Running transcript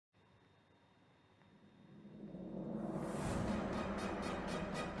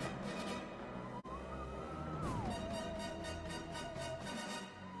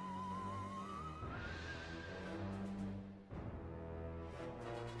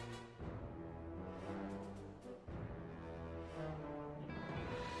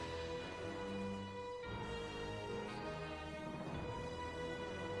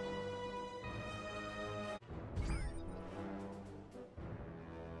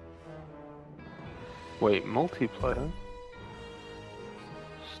Wait, multiplayer?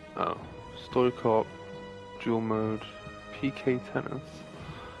 Oh, story co-op, dual mode, PK tennis.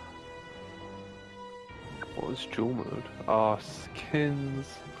 What is dual mode? Ah, skins.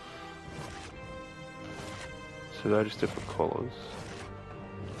 So they're just different colors,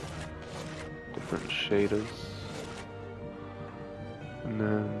 different shaders, and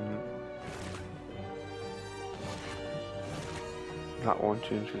then that one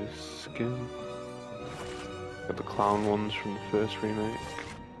changes skin. Got the clown ones from the first remake.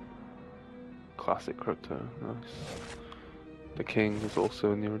 Classic crypto, nice. The king is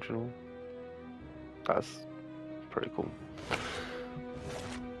also in the original. That's pretty cool.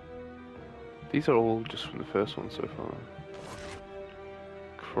 These are all just from the first one so far.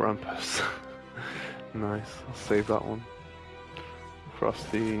 Krampus. Nice, I'll save that one.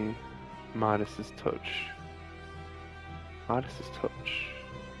 Frosty, Midas's Touch. Midas's Touch.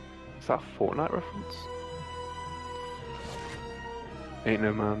 Is that a Fortnite reference? Ain't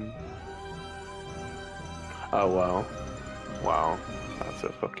No Man. Oh wow. Wow. That's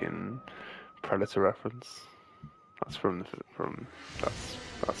a fucking Predator reference. That's from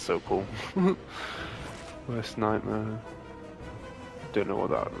that's so cool. Worst Nightmare. Don't know what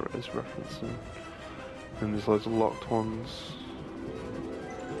that is referencing. And there's loads of locked ones.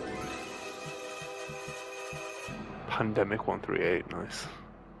 Pandemic 138, nice.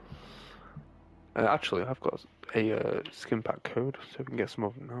 Actually, I've got a skin pack code, so we can get some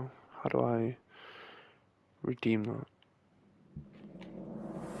of them now. How do I redeem that?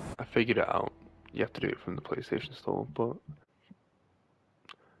 I figured it out. You have to do it from the PlayStation Store, but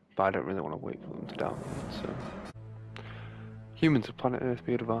I don't really want to wait for them to download, so... Humans of planet Earth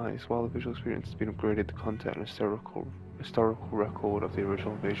be advised, while the visual experience has been upgraded, the content and historical record of the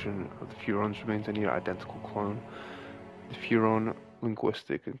original version of the Furons remains a near identical clone. The Furon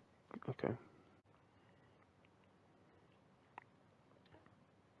linguistic... Okay.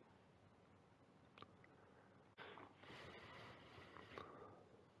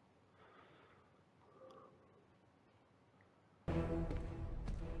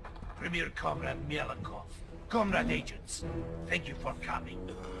 Premier Comrade Mielikov, Comrade Agents, thank you for coming.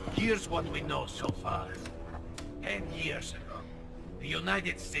 Here's what we know so far. 10 years ago, the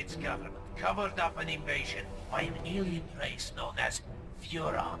United States government covered up an invasion by an alien race known as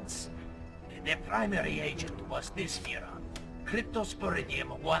Furons. The primary agent was this Furon,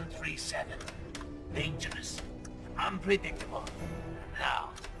 Cryptosporidium 137. Dangerous, unpredictable,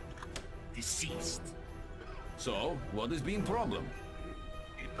 now deceased. So, what has been problem?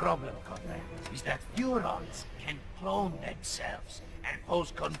 The problem, Conrad, is that Furons can clone themselves and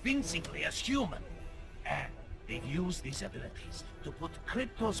pose convincingly as human. And they've used these abilities to put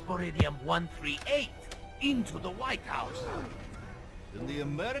Cryptosporidium 138 into the White House. And the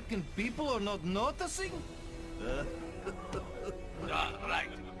American people are not noticing? Right.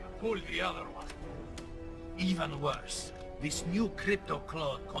 Pull the other one. Even worse. This new crypto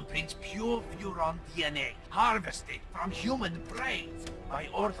clone contains pure Furon DNA, harvested from human brains by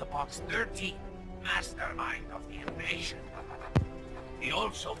Orthopox 13, mastermind of the invasion. He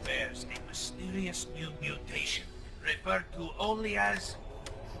also bears a mysterious new mutation, referred to only as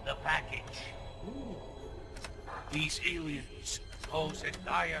the package. These aliens pose a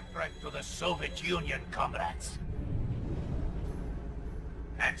dire threat to the Soviet Union, comrades.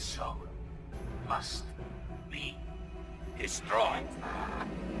 And so, must be destroyed.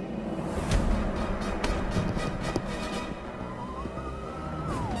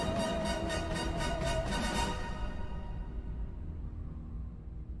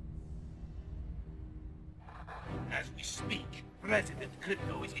 As we speak, President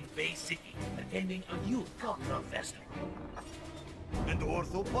Crypto is in Bay City, attending a youth cultural festival. And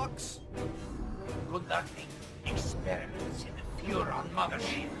Orthopox? Conducting experiments in the Furon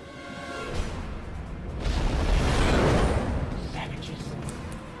mothership. Savages.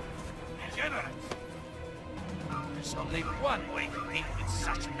 Degenerates. There's only one way to deal with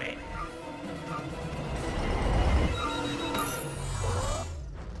such men.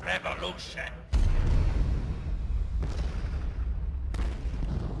 Revolution.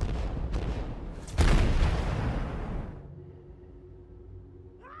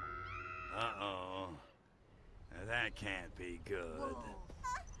 Uh-oh. That can't be good.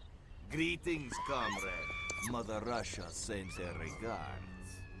 Greetings, comrade. Mother Russia sends her regards.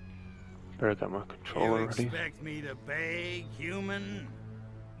 Better get my controller You ready. expect me to beg, human?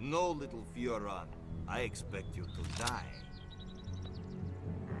 No, little Furon. I expect you to die.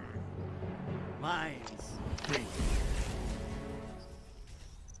 Mine's big.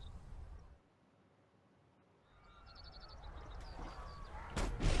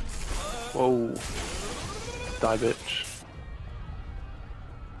 Whoa. Die, bitch.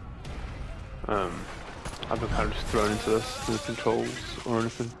 I've been kind of just thrown into this, no controls or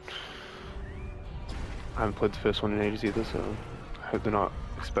anything. I haven't played the first one in ages either, so I hope they're not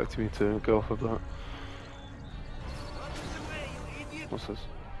expecting me to go off of that. What's this?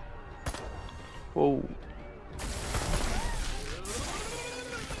 Whoa.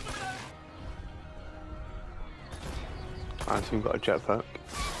 I haven't even got a jetpack.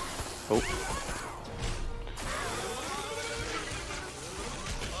 Oh.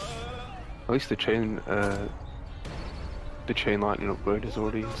 At least the chain lightning upgrade is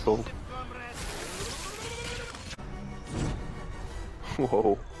already installed.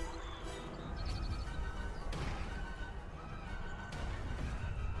 Whoa.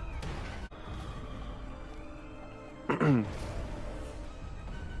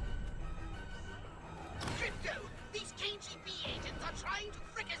 Crypto! These KGB agents are trying to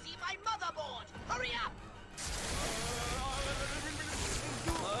fricassee my motherboard! Hurry up!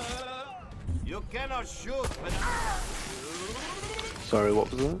 You cannot shoot, but Sorry,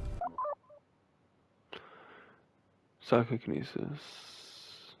 what was that? Psychokinesis.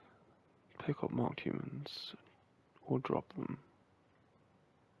 Pick up marked humans or drop them.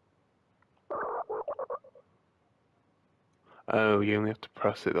 Oh, you only have to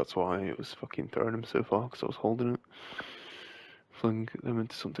press it, that's why it was fucking throwing him so far, because I was holding it. Fling them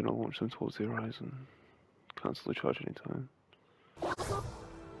into something or launch them towards the horizon. Cancel the charge anytime.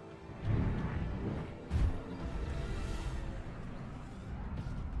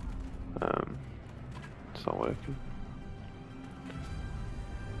 It's not working.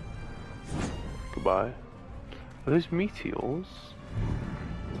 Goodbye. Are those meteors?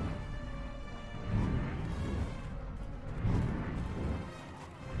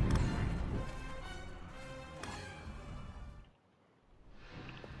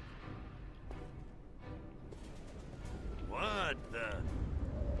 What the?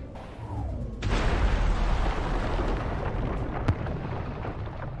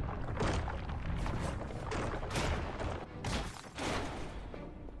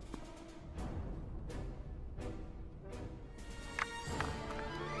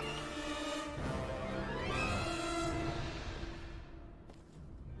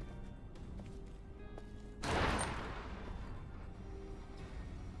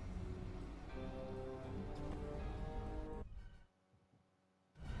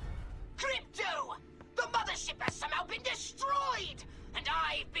 Crypto! The mothership has somehow been destroyed! And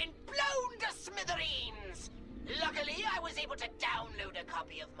I've been blown to smithereens! Luckily, I was able to download a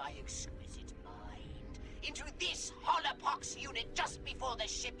copy of my exquisite mind into this holopox unit just before the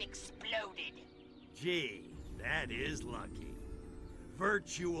ship exploded. Gee, that is lucky.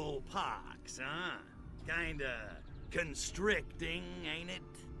 Virtual pox, huh? Kinda constricting, ain't it?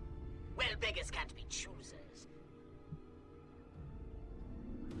 Well, beggars can't be choosers.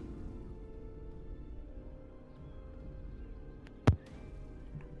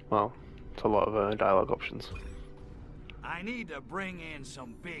 Well, it's a lot of dialogue options. I need to bring in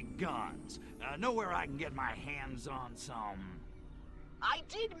some big guns. Know where I can get my hands on some... I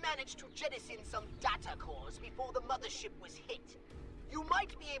did manage to jettison some data cores before the mothership was hit. You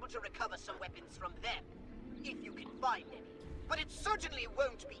might be able to recover some weapons from them, if you can find any. But it certainly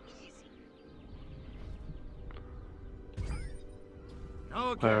won't be easy.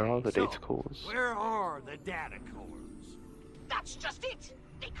 Okay, Where are the so, data cores? where are the data cores? That's just it.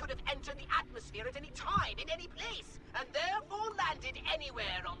 They could have entered the atmosphere at any time, in any place, and therefore landed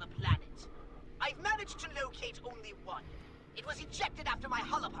anywhere on the planet. I've managed to locate only one. It was ejected after my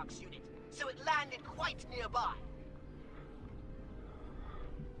holopox unit, so it landed quite nearby.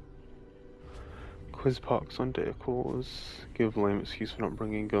 Quiz parks on data cores. Give lame excuse for not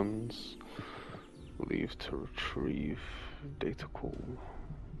bringing guns. Leave to retrieve data core.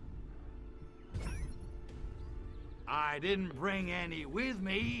 I didn't bring any with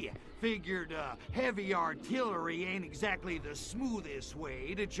me. Figured heavy artillery ain't exactly the smoothest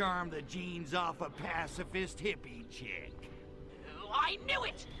way to charm the genes off a pacifist hippie chick. I knew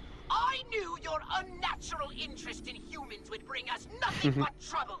it! I knew your unnatural interest in humans would bring us nothing but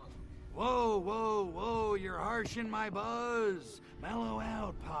trouble! Whoa, whoa, whoa, you're harshing my buzz. Mellow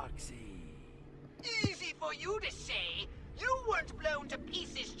out, Poxy. Easy for you to say! You weren't blown to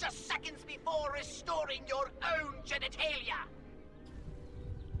pieces just seconds before restoring your own genitalia!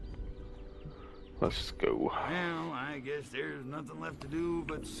 Let's go. Well, I guess there's nothing left to do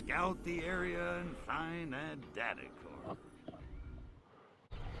but scout the area and find that data core.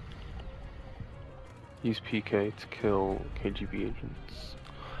 Use PK to kill KGB agents.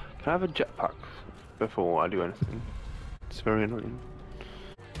 Can I have a jetpack before I do anything? It's very annoying.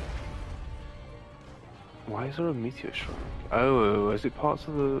 Why is there a meteor strike? Oh, is it parts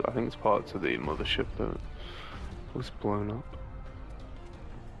of the... I think it's parts of the mothership that was blown up.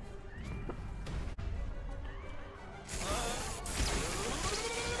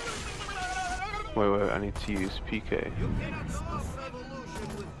 Wait, I need to use PK. You cannot stop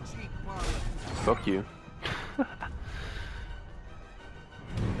revolution with cheap parliament. Fuck you. Yeah?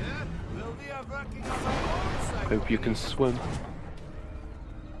 Well, we are working on our own side. Hope you can swim.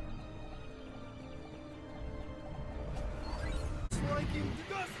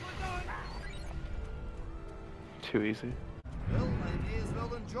 Too easy. Well, I may as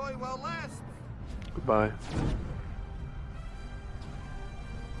well enjoy while last. Goodbye.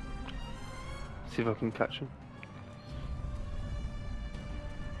 See if I can catch him.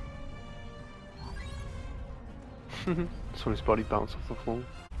 Saw his body bounce off the floor.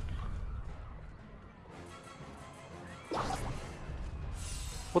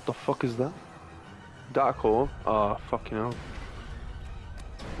 What the fuck is that? Dark Orb? Ah, fucking hell.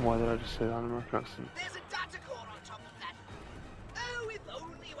 Why did I just say that in American accent? There's a data core on top of that. Oh, if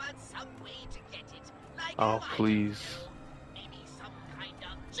only you had some way to get it. Like Oh, please. Maybe some kind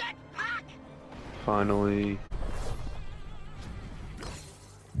of jetpack. Finally.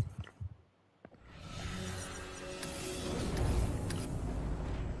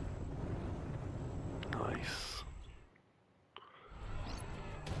 Nice.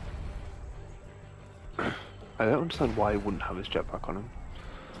 I don't understand why he wouldn't have his jetpack on him.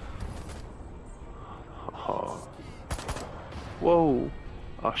 Oh. Whoa!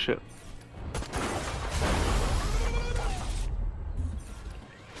 Oh shit.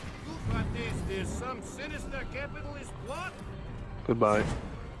 Look at this. There's some sinister capitalist plot. Goodbye.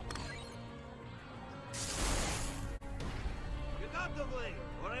 Get out of the way,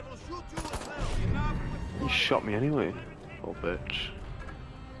 or I will shoot you as well. Enough with He shot me anyway. Oh bitch.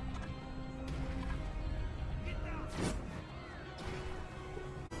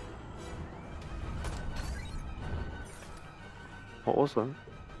 What was that?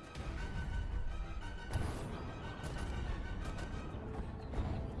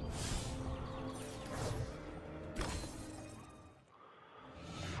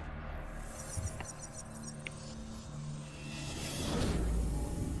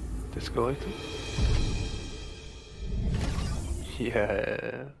 Escalator?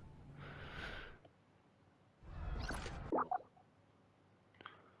 Yeah.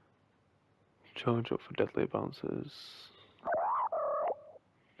 Charge up for deadly bounces.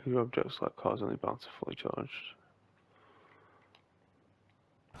 Bigger objects like cars only bounce if fully charged.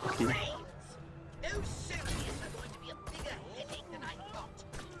 Brains! No certainly is there going to be a bigger headache than I thought.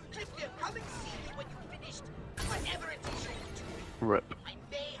 Clifton, come and see me when you've finished. Whatever it is you're doing. Rip. I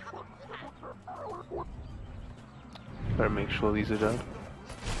may have a plan. Better make sure these are dead.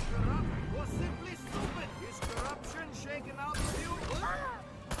 corrupt or simply stupid. Is corruption shaken out of you?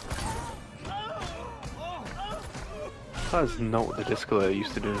 That's not what the Discolator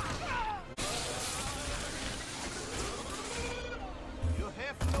used to do. You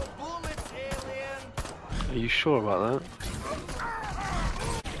have no bullets, alien. Are you sure about that?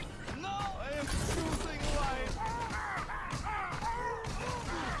 No, I am choosing life.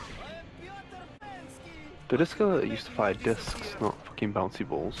 I am Piotr Pensky. The Discolator used to fire discs, not fucking bouncy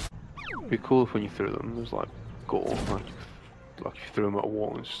balls. It'd be cool if when you threw them, there was like gore, like you threw them at a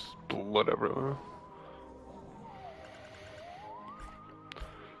wall and just blood everywhere.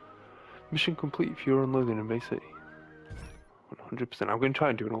 Mission complete if you're unloading in Bay City. 100%. I'm going to try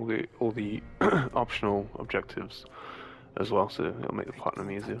and do all the optional objectives as well, so it'll make the platinum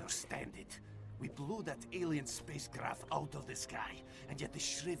easier. Understand it. We blew that alien spacecraft out of the sky, and yet the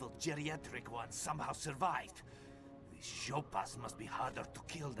shriveled geriatric one somehow survived. These Jopas must be harder to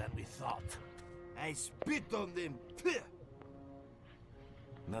kill than we thought. I spit on them.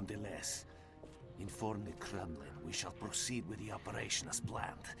 Nonetheless, inform the Kremlin we shall proceed with the operation as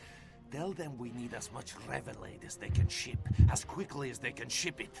planned. Tell them we need as much Revelade as they can ship, as quickly as they can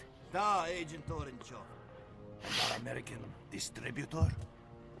ship it. Da, Agent Orenchov. And our American distributor?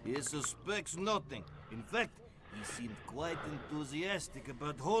 He suspects nothing. In fact, he seemed quite enthusiastic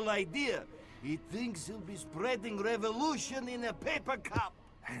about the whole idea. He thinks he'll be spreading revolution in a paper cup.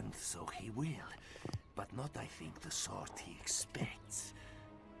 And so he will. But not, I think, the sort he expects.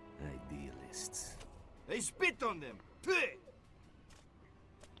 Idealists. I spit on them. Peh!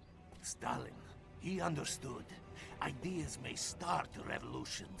 Stalin, he understood. Ideas may start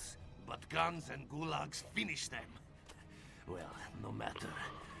revolutions, but guns and gulags finish them. Well, no matter.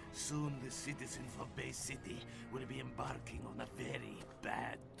 Soon the citizens of Bay City will be embarking on a very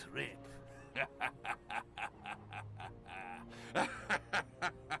bad trip.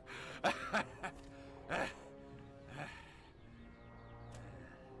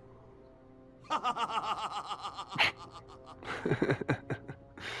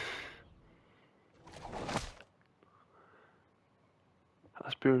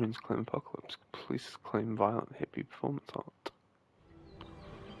 Experience claim apocalypse. Police claim violent hippie performance art.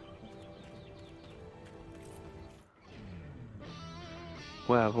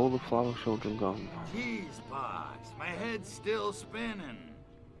 Where have all the flower children gone? Jeez, boss, my head's still spinning.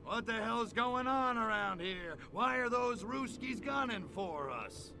 What the hell's going on around here? Why are those Ruskies gunning for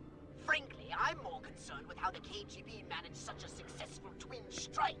us? Frankly, I'm more concerned with how the KGB managed such a successful twin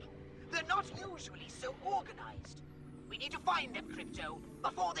strike. They're not usually so organized. We need to find them, Crypto,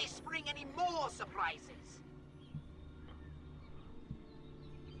 before they spring any more surprises.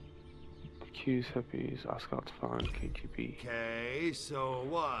 Accuse hippies, ask out to find KGB. Okay, so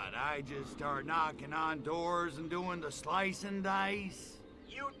what? I just start knocking on doors and doing the slice and dice?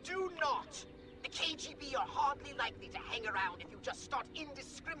 You do not! The KGB are hardly likely to hang around if you just start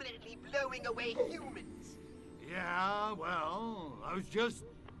indiscriminately blowing away humans. Yeah, well, I was just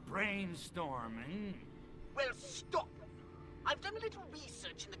brainstorming. Well, stop! I've done a little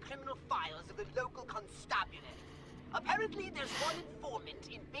research in the criminal files of the local constabulary. Apparently, there's one informant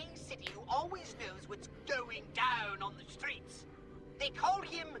in Bay City who always knows what's going down on the streets. They call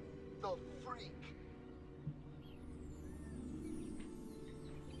him the Freak.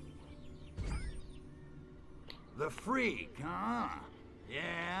 The Freak, huh?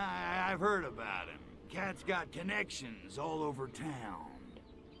 Yeah, I've heard about him. Cat's got connections all over town.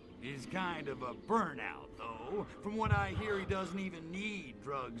 He's kind of a burnout, though. From what I hear, he doesn't even need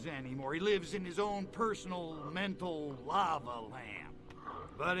drugs anymore. He lives in his own personal mental lava lamp.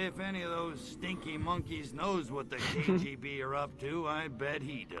 But if any of those stinky monkeys knows what the KGB are up to, I bet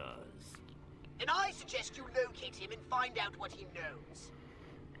he does. And I suggest you locate him and find out what he knows.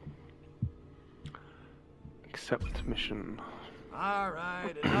 Accept mission. All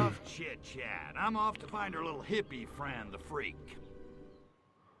right, enough chit-chat. I'm off to find our little hippie friend, the Freak.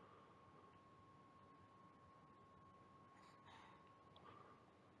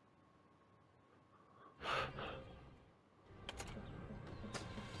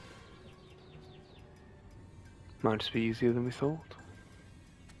 Might just be easier than we thought.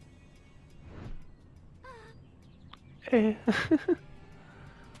 Eh.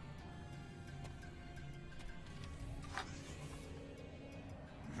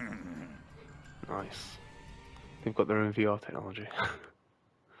 Nice. They've got their own VR technology.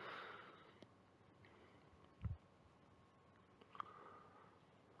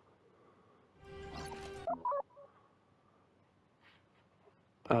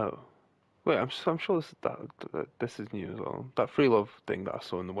 Oh. Wait, I'm sure this is new as well. That free love thing that I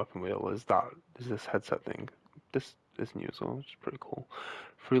saw in the weapon wheel is this headset thing. This is new as well, which is pretty cool.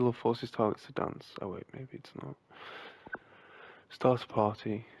 Free love forces targets to dance. Oh wait, maybe it's not. Start a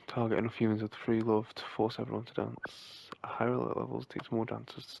party. Target enough humans with free love to force everyone to dance. At higher levels takes more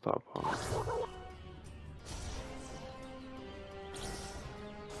dancers to start a party.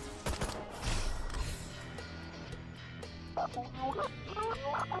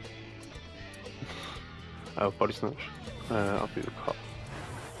 Oh, body snatch. I'll be the cop.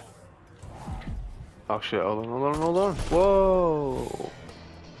 Oh shit, hold on. Whoa!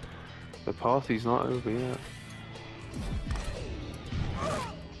 The party's not over yet.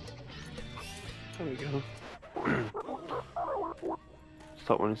 There we go.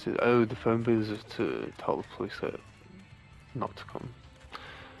 Stop when it says, oh, the phone booth is to tell the police that not to come.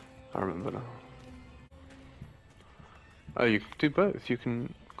 I remember now. Oh, you can do both. You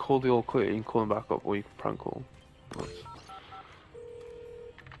can call the all clear, you can call them back up, or you can prank call. Nice.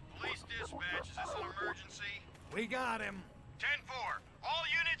 Police dispatch, is this an emergency? We got him. 10-4, all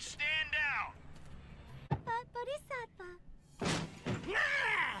units stand down!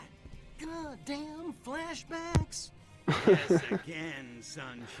 Goddamn flashbacks. Yes, again,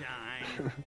 sunshine.